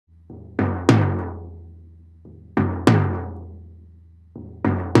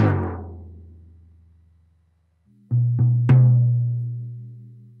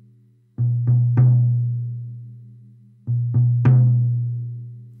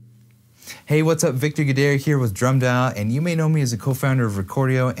Hey, what's up? Victor Gadare here with DrumDial, and you may know me as a co-founder of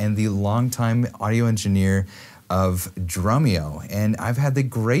Recordio and the longtime audio engineer of DrumDial. And I've had the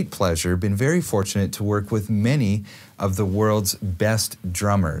great pleasure, been very fortunate to work with many of the world's best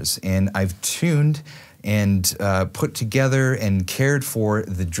drummers. And I've tuned and put together and cared for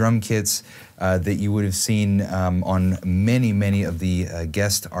the drum kits that you would have seen on many of the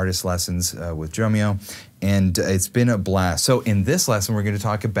guest artist lessons with DrumDial. And it's been a blast. So in this lesson, we're going to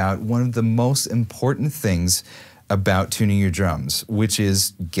talk about one of the most important things about tuning your drums, which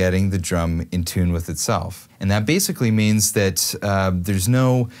is getting the drum in tune with itself. And that basically means that there's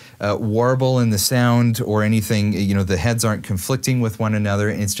no warble in the sound or anything, you know, the heads aren't conflicting with one another,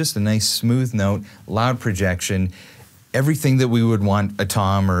 and it's just a nice smooth note, loud projection, everything that we would want a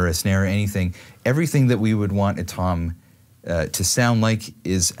tom or a snare or anything, everything that we would want a tom to sound like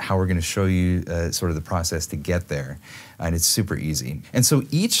is how we're going to show you sort of the process to get there. And it's super easy. And so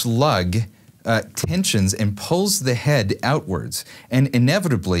each lug tensions and pulls the head outwards, and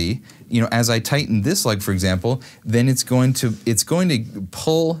inevitably, you know, as I tighten this lug, for example, then it's going to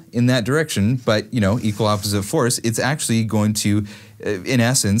pull in that direction, but you know, equal opposite force. It's actually going to, in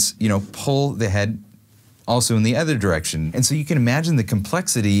essence, you know, pull the head also in the other direction. And so you can imagine the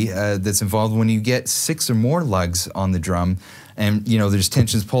complexity that's involved when you get 6 or more lugs on the drum, and you know, there's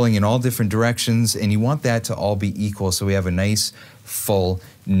tensions pulling in all different directions, and you want that to all be equal so we have a nice full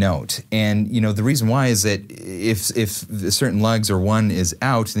note. And you know, the reason why is that if certain lugs or one is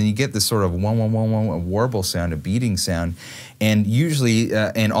out, then you get this sort of wah, wah, wah, wah, a warble sound, a beating sound, and usually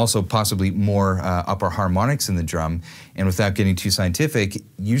and also possibly more upper harmonics in the drum. And without getting too scientific,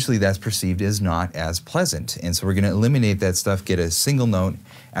 usually that's perceived as not as pleasant. And so we're going to eliminate that stuff, get a single note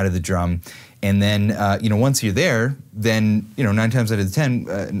out of the drum. And then, you know, once you're there, then, you know, 9 times out of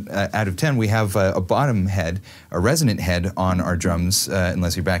 10, we have a bottom head, a resonant head on our drums,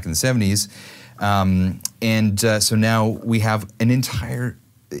 unless you're back in the 70s. So now we have an entire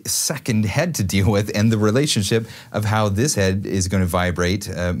second head to deal with, and the relationship of how this head is going to vibrate,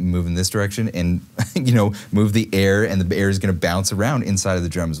 move in this direction, and you know, move the air, and the air is going to bounce around inside of the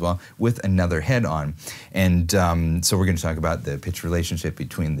drum as well with another head on. And so we're going to talk about the pitch relationship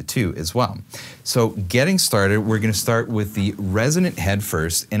between the two as well. So getting started, we're going to start with the resonant head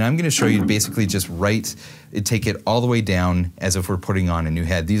first, and I'm going to show you basically just take it all the way down as if we're putting on a new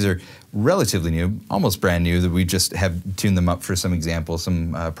head. These are relatively new, almost brand new, that we just have tuned them up for some examples,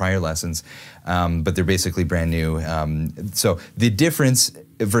 some prior lessons, but they're basically brand new. So the difference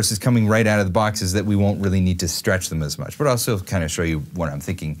versus coming right out of the box is that we won't really need to stretch them as much, but I'll still kind of show you what I'm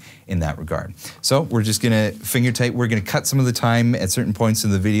thinking in that regard. So we're just gonna finger tight. We're gonna cut some of the time at certain points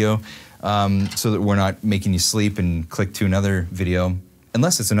in the video so that we're not making you sleep and click to another video.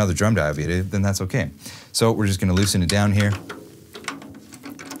 Unless it's another DrumDial video, then that's okay. So we're just gonna loosen it down here.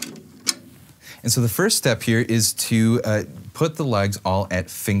 And so the first step here is to put the lugs all at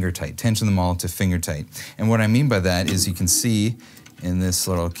finger tight, tension them all to finger tight. And what I mean by that is you can see in this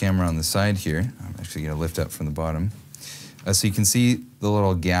little camera on the side here, I'm actually gonna lift up from the bottom. So you can see the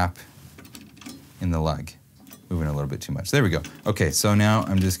little gap in the lug. Moving a little bit too much. There we go. Okay, so now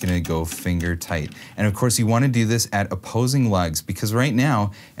I'm just gonna go finger tight. And of course you wanna do this at opposing lugs, because right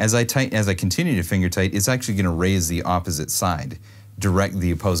now, as I continue to finger tight, it's actually gonna raise the opposite side,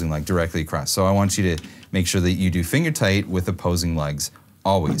 the opposing lug directly across. So I want you to make sure that you do finger tight with opposing lugs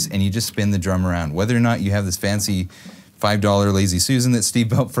always. And you just spin the drum around. Whether or not you have this fancy $5 Lazy Susan that Steve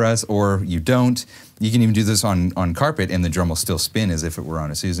built for us, or you don't, you can even do this on carpet and the drum will still spin as if it were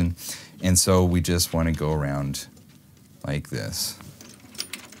on a Susan. And so we just want to go around like this.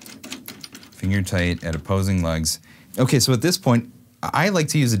 Finger tight at opposing lugs. Okay, so at this point, I like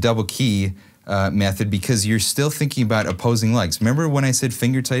to use a double key method because you're still thinking about opposing lugs. Remember when I said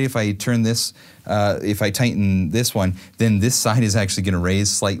finger tight, if I turn this, if I tighten this one, then this side is actually going to raise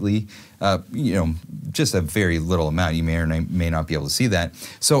slightly, you know, just a very little amount. You may or may not be able to see that.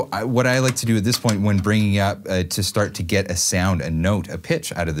 So what I like to do at this point when bringing up to start to get a sound, a note, a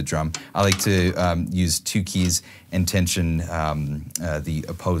pitch out of the drum, I like to use 2 keys and tension the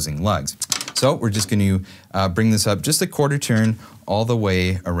opposing lugs. So we're just going to bring this up just a quarter turn all the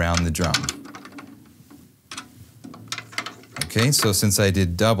way around the drum. Okay, so since I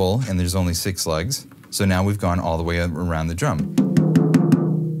did double and there's only 6 lugs, so now we've gone all the way around the drum.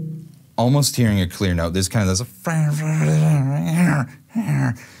 Almost hearing a clear note. There's kind of this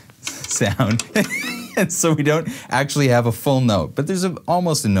sound. And so we don't actually have a full note, but there's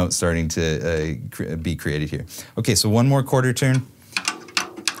almost a note starting to be created here. Okay, so one more quarter turn.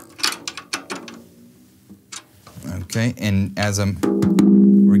 Okay, and as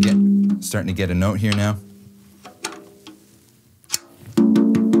we're starting to get a note here now.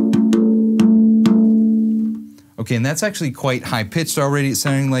 Okay, and that's actually quite high pitched already. It's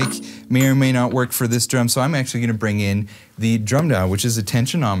sounding like may or may not work for this drum. So I'm actually going to bring in the DrumDial, which is a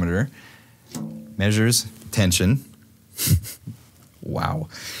tensionometer, measures tension. Wow.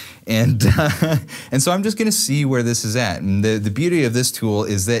 And so I'm just going to see where this is at. And the beauty of this tool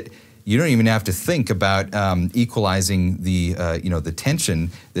is that you don't even have to think about equalizing the the tension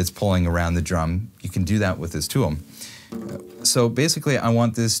that's pulling around the drum. You can do that with this tool. So basically, I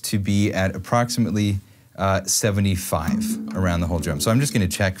want this to be at approximately 75 around the whole drum. So I'm just going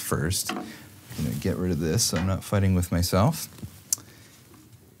to check first. I'm going to get rid of this so I'm not fighting with myself.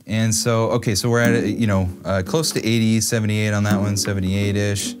 And so, okay, so we're at close to 80, 78 on that one,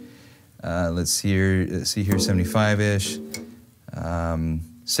 78-ish. Let's see here, 75-ish.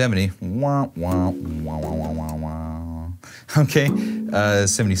 70. Wah, wah, wah, wah, wah, wah, wah. Okay,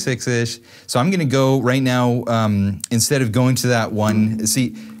 76-ish. So I'm going to go right now, instead of going to that one,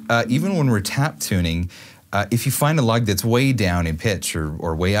 see, even when we're tap tuning, if you find a lug that's way down in pitch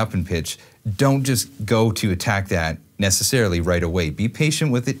or way up in pitch, don't just go to attack that necessarily right away. Be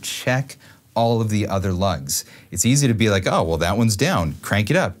patient with it. Check all of the other lugs. It's easy to be like, oh, well, that one's down. Crank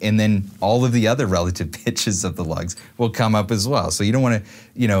it up. And then all of the other relative pitches of the lugs will come up as well. So you don't want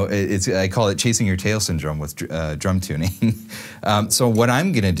to, I call it chasing your tail syndrome with drum tuning. So what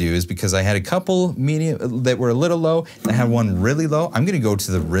I'm going to do is, because I had a couple medium that were a little low, and I had one really low, I'm going to go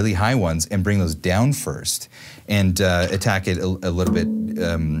to the really high ones and bring those down first and attack it a little bit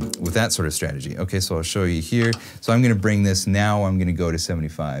with that sort of strategy. Okay, so I'll show you here. So I'm going to bring this now, I'm going to go to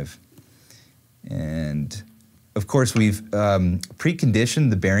 75. And of course, we've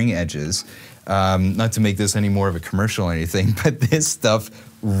preconditioned the bearing edges. Not to make this any more of a commercial or anything, but this stuff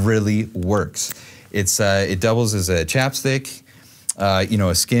really works. It doubles as a chapstick,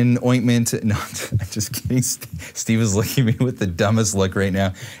 a skin ointment. No, I'm just kidding. Steve is looking at me with the dumbest look right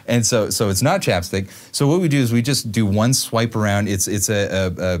now. And so it's not chapstick. So what we do is we just do one swipe around. It's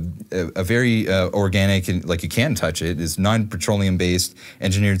a very organic, and like you can touch it. It's non-petroleum based,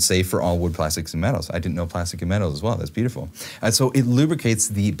 engineered safe for all wood, plastics, and metals. I didn't know plastic and metals as well. That's beautiful. So it lubricates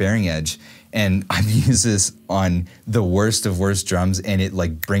the bearing edge. And I've used this on the worst of worst drums, and it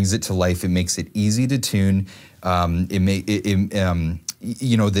like brings it to life. It makes it easy to tune. The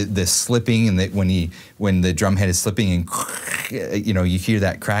slipping, and that when the drum head is slipping and you hear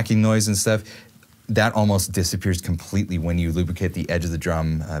that cracking noise and stuff, that almost disappears completely when you lubricate the edge of the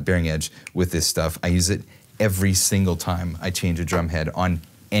drum bearing edge with this stuff. I use it every single time I change a drum head on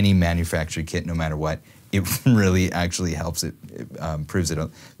any manufactured kit, no matter what. It really actually helps. It improves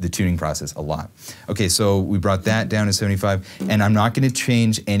the tuning process a lot. Okay, so we brought that down to 75, and I'm not going to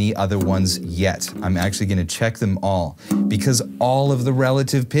change any other ones yet. I'm actually going to check them all, because all of the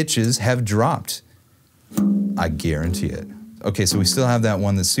relative pitches have dropped. I guarantee it. Okay, so we still have that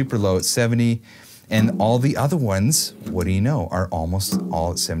one that's super low at 70, and all the other ones, what do you know, are almost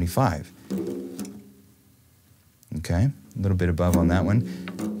all at 75. Okay, a little bit above on that one.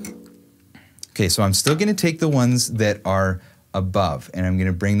 Okay, so I'm still going to take the ones that are above, and I'm going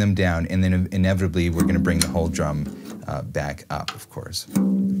to bring them down, and then inevitably we're going to bring the whole drum back up, of course.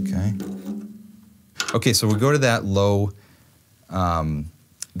 Okay. Okay, so we'll go to that low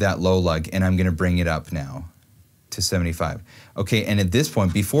lug, and I'm going to bring it up now to 75. Okay, and at this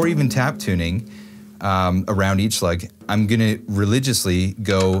point, before even tap tuning around each lug, I'm going to religiously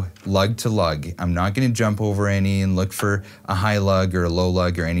go lug to lug. I'm not going to jump over any and look for a high lug or a low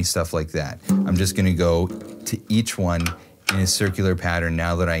lug or any stuff like that. I'm just going to go to each one in a circular pattern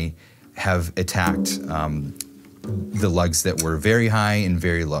now that I have attacked the lugs that were very high and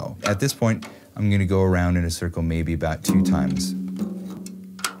very low. At this point, I'm going to go around in a circle maybe about 2 times.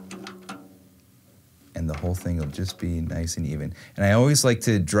 And the whole thing will just be nice and even. And I always like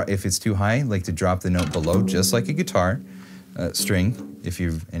to, if it's too high, like to drop the note below, just like a guitar string, if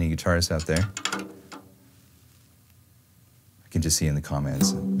you've any guitarists out there. I can just see in the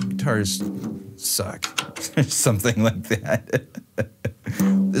comments, guitars suck, something like that.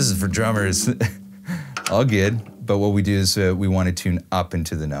 This is for drummers. All good, but what we do is we want to tune up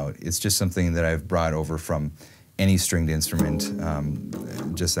into the note. It's just something that I've brought over from any stringed instrument,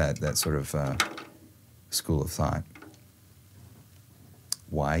 just that sort of school of thought.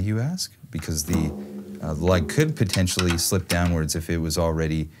 Why, you ask? Because the lug could potentially slip downwards if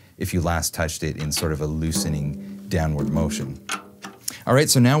you last touched it in sort of a loosening downward motion. All right,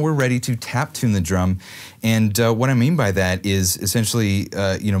 so now we're ready to tap tune the drum, and what I mean by that is essentially,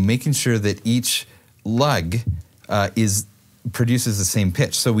 making sure that each lug produces the same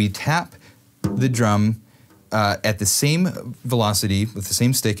pitch. So we tap the drum at the same velocity, with the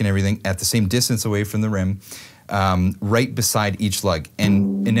same stick and everything, at the same distance away from the rim, right beside each lug,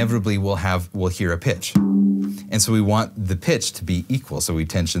 and inevitably we'll hear a pitch. And so we want the pitch to be equal. So we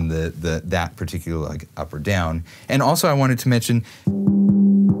tension that particular lug up or down. And also I wanted to mention,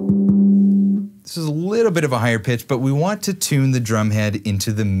 this is a little bit of a higher pitch, but we want to tune the drum head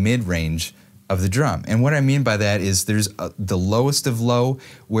into the mid-range of the drum. And what I mean by that is there's the lowest of low,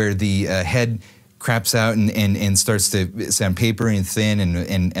 where the head craps out and starts to sound papery and thin,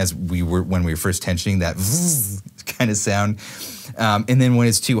 and as when we were first tensioning, that kind of sound. And then when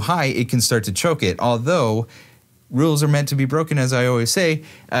it's too high, it can start to choke it. Although rules are meant to be broken, as I always say.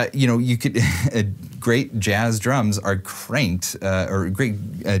 You know, you could great jazz drums are cranked, or great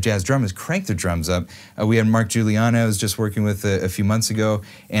jazz drummers crank their drums up. We had Mark Giuliano I was just working with a few months ago,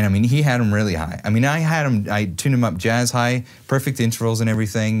 and I mean, he had them really high. I mean, I tuned him up jazz high, perfect intervals and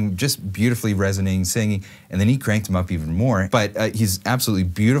everything, just beautifully resonating, singing, and then he cranked him up even more. But he's absolutely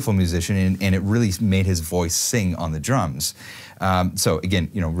beautiful musician, and it really made his voice sing on the drums. So again,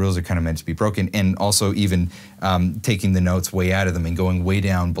 you know, rules are kind of meant to be broken, and also even taking the notes way out of them and going way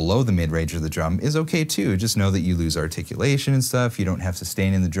down below the mid-range of the drum is okay too. Just know that you lose articulation and stuff. You don't have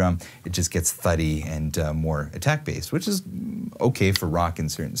sustain in the drum. It just gets thuddy and more attack-based, which is okay for rock in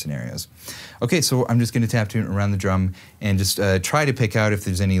certain scenarios. Okay, so I'm just going to tap tune around the drum and just try to pick out if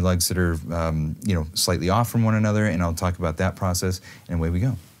there's any lugs that are you know, slightly off from one another, and I'll talk about that process, and away we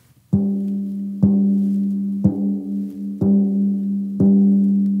go.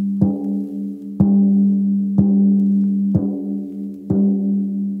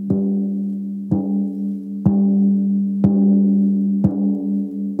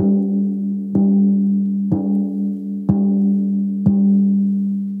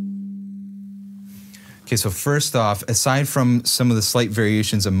 Okay, so first off, aside from some of the slight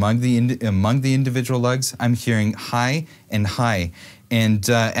variations among the individual lugs, I'm hearing high and high. And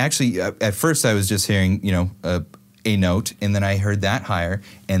actually, at first I was just hearing, you know, a note, and then I heard that higher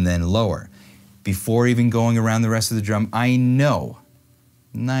and then lower. Before even going around the rest of the drum, I know,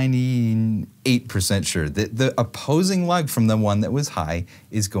 98% sure, that the opposing lug from the one that was high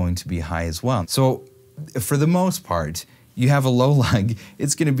is going to be high as well. So for the most part, you have a low lug,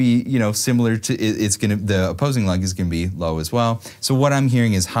 it's going to be, you know, similar to, the opposing lug is going to be low as well. So what I'm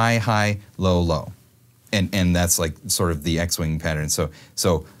hearing is high, high, low, low. And that's like sort of the X-wing pattern. So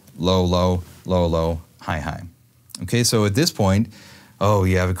low, low, low, low, high, high. Okay, so at this point, oh,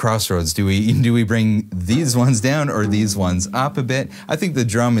 you have a crossroads. Do we bring these ones down or these ones up a bit? I think the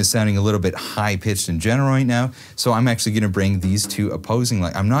drum is sounding a little bit high-pitched in general right now, so I'm actually going to bring these two opposing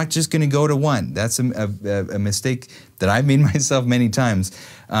lugs. I'm not just going to go to one. That's a mistake that I've made myself many times.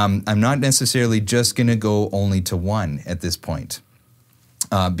 I'm not necessarily just going to go only to one at this point,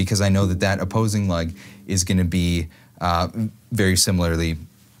 because I know that opposing lug is going to be very similarly,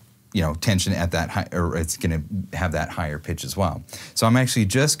 you know, tension at that high, or it's going to have that higher pitch as well. So I'm actually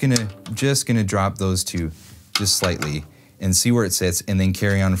just gonna drop those two just slightly and see where it sits, and then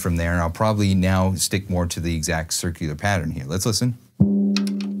carry on from there. And I'll probably now stick more to the exact circular pattern here. Let's listen.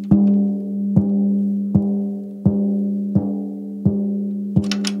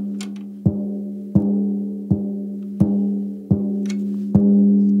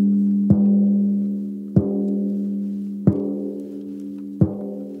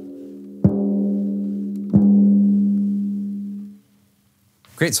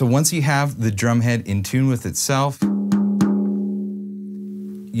 Great, so once you have the drum head in tune with itself,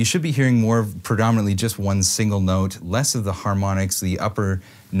 you should be hearing more of predominantly just one single note, less of the harmonics, the upper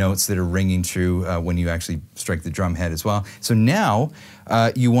notes that are ringing true when you actually strike the drum head as well. So now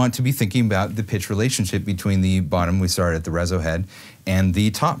you want to be thinking about the pitch relationship between the bottom, we started at the reso head, and the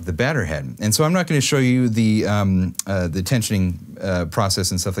top, the batter head. And so I'm not going to show you the tensioning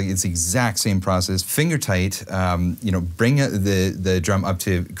process and stuff like that. It's the exact same process, finger tight. You know, bring the drum up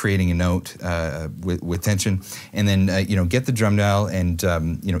to creating a note with tension, and then you know, get the drum dial and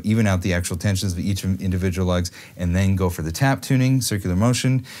you know, even out the actual tensions of each individual lugs, and then go for the tap tuning, circular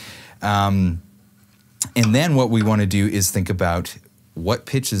motion. And then what we want to do is think about what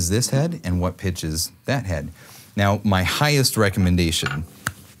pitch is this head and what pitch is that head. Now, my highest recommendation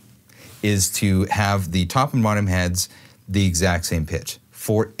is to have the top and bottom heads the exact same pitch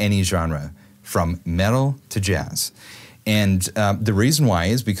for any genre, from metal to jazz. And the reason why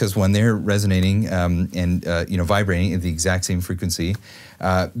is because when they're resonating and you know, vibrating at the exact same frequency,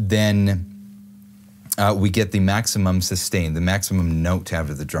 then we get the maximum sustain, the maximum note out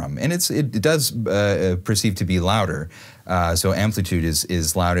of the drum. And it does perceive to be louder, so amplitude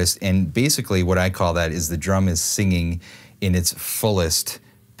is loudest. And basically what I call that is the drum is singing in its fullest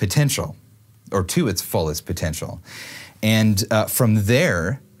potential, or to its fullest potential. And from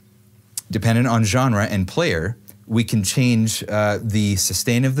there, dependent on genre and player, we can change the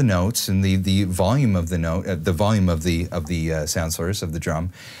sustain of the notes and the volume of the note, the volume of the sound source of the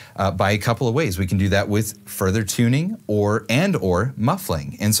drum by a couple of ways. We can do that with further tuning or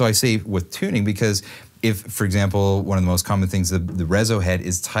muffling. And so I say with tuning because if, for example, one of the most common things, the reso head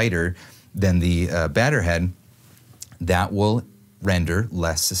is tighter than the batter head, that will render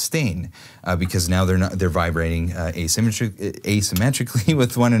less sustain because now they're vibrating asymmetrically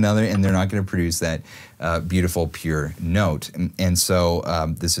with one another, and they're not going to produce that beautiful pure note, and so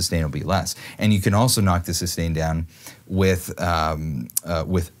the sustain will be less. And you can also knock the sustain down with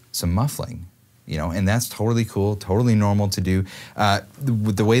some muffling, you know, and that's totally cool, totally normal to do.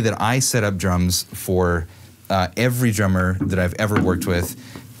 The way that I set up drums for every drummer that I've ever worked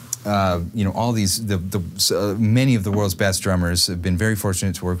with, you know, all these, many of the world's best drummers, have been very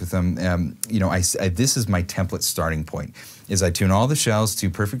fortunate to work with them. You know, this is my template starting point, is I tune all the shells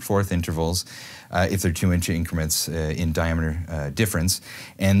to perfect fourth intervals, if they're 2-inch increments in diameter difference,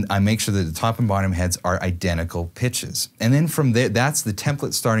 and I make sure that the top and bottom heads are identical pitches. And then from there, that's the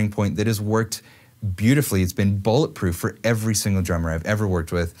template starting point that has worked beautifully. It's been bulletproof for every single drummer I've ever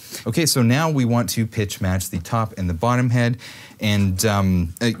worked with. Okay, so now we want to pitch match the top and the bottom head, and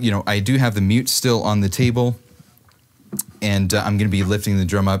you know, I do have the mute still on the table, and I'm going to be lifting the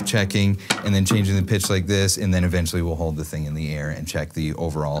drum up, checking, and then changing the pitch like this, and then eventually we'll hold the thing in the air and check the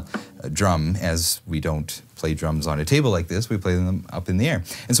overall drum, as we don't play drums on a table like this, we play them up in the air.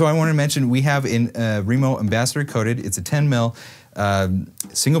 And so I want to mention we have in Remo Ambassador coated, it's a 10 mil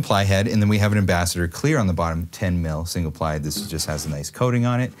single ply head, and then we have an Ambassador clear on the bottom, 10 mil single ply. This just has a nice coating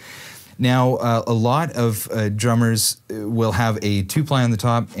on it. Now, a lot of drummers will have a 2-ply on the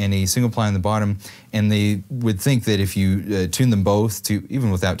top and a single ply on the bottom, and they would think that if you tune them both to,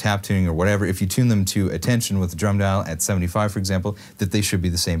 even without tap tuning or whatever, if you tune them to attention with the drum dial at 75, for example, that they should be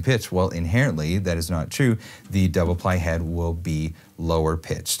the same pitch. Well, inherently, that is not true. The double ply head will be lower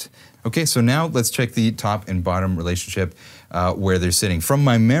pitched. Okay, so now let's check the top and bottom relationship where they're sitting. From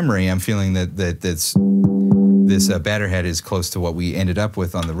my memory, I'm feeling that this batter head is close to what we ended up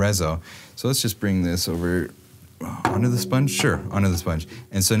with on the reso. So let's just bring this over onto the sponge. Sure, onto the sponge.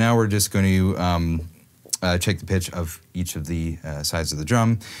 And so now we're just going to check the pitch of each of the sides of the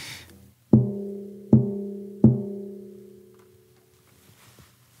drum.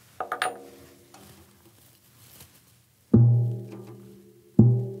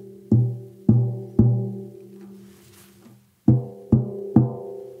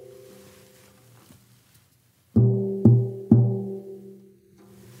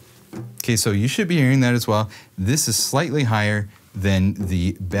 Okay, so you should be hearing that as well. This is slightly higher than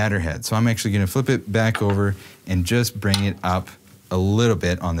the batter head. So I'm actually going to flip it back over and just bring it up a little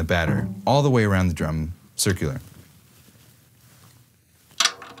bit on the batter, all the way around the drum, circular.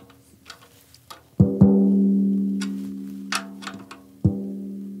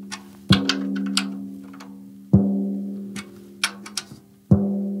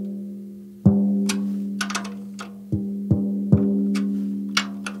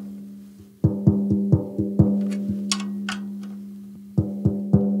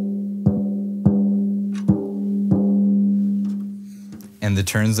 And the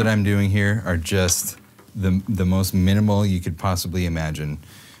turns that I'm doing here are just the most minimal you could possibly imagine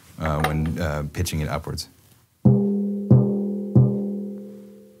when pitching it upwards.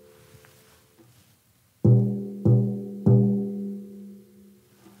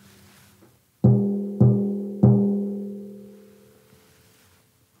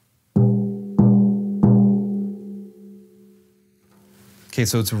 Okay,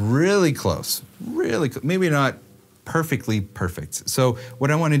 so it's really close, maybe not perfectly perfect. So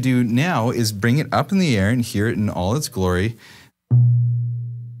what I want to do now is bring it up in the air and hear it in all its glory.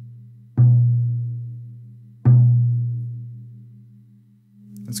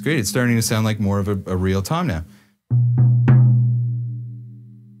 That's great. It's starting to sound like more of a real tom now.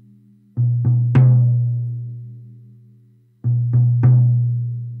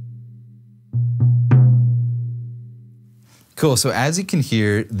 Cool, so as you can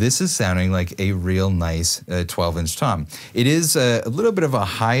hear, this is sounding like a real nice 12-inch tom. It is a little bit of a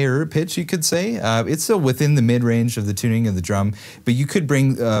higher pitch, you could say. It's still within the mid-range of the tuning of the drum, but you could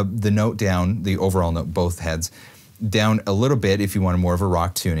bring the note down, the overall note, both heads, down a little bit if you want more of a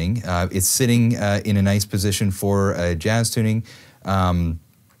rock tuning. It's sitting in a nice position for jazz tuning,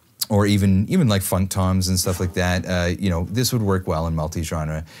 or even like funk toms and stuff like that. You know, this would work well in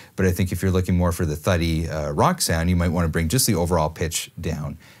multi-genre, but I think if you're looking more for the thuddy rock sound, you might want to bring just the overall pitch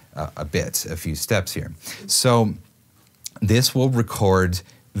down a few steps here. So this will record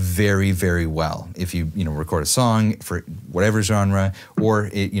very, very well. If you record a song for whatever genre,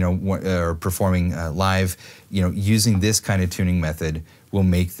 or or performing live, using this kind of tuning method will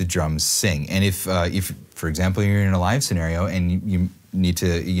make the drums sing. And if for example you're in a live scenario and you need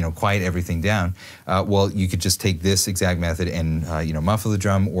to quiet everything down, well, you could just take this exact method and muffle the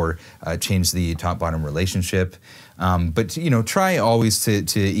drum, or change the top-bottom relationship. But try always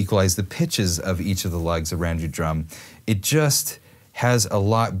to equalize the pitches of each of the lugs around your drum. It just has a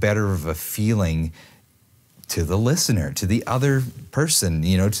lot better of a feeling to the listener, to the other person,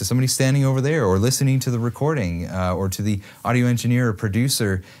 to somebody standing over there, or listening to the recording, or to the audio engineer or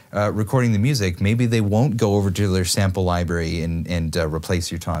producer recording the music. Maybe they won't go over to their sample library and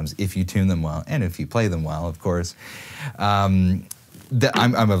replace your toms if you tune them well, and if you play them well, of course.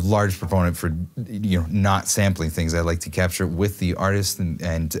 I'm a large proponent for not sampling things. I like to capture with the artist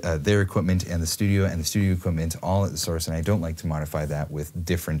and their equipment, and the studio equipment all at the source, and I don't like to modify that with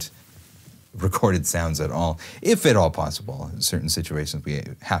different recorded sounds at all, if at all possible. In certain situations we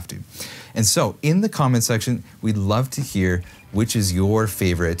have to. And so in the comment section, we'd love to hear which is your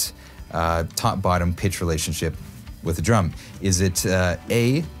favorite top-bottom pitch relationship with a drum. Is it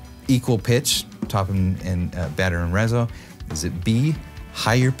A, equal pitch, top and batter and reso? Is it B,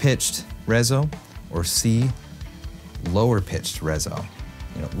 higher pitched reso? Or C, lower pitched reso?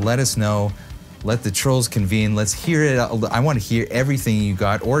 Let us know. Let the trolls convene. Let's hear it. I want to hear everything you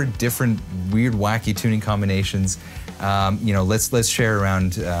got, or different weird, wacky tuning combinations. Let's share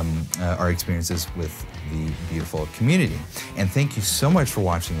around our experiences with the beautiful community. And thank you so much for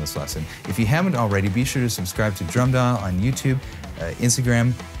watching this lesson. If you haven't already, be sure to subscribe to DrumDial on YouTube,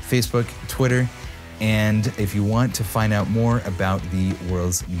 Instagram, Facebook, Twitter. And if you want to find out more about the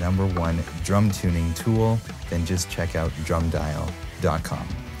world's #1 drum tuning tool, then just check out drumdial.com.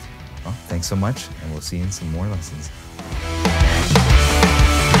 Well, thanks so much, and we'll see you in some more lessons.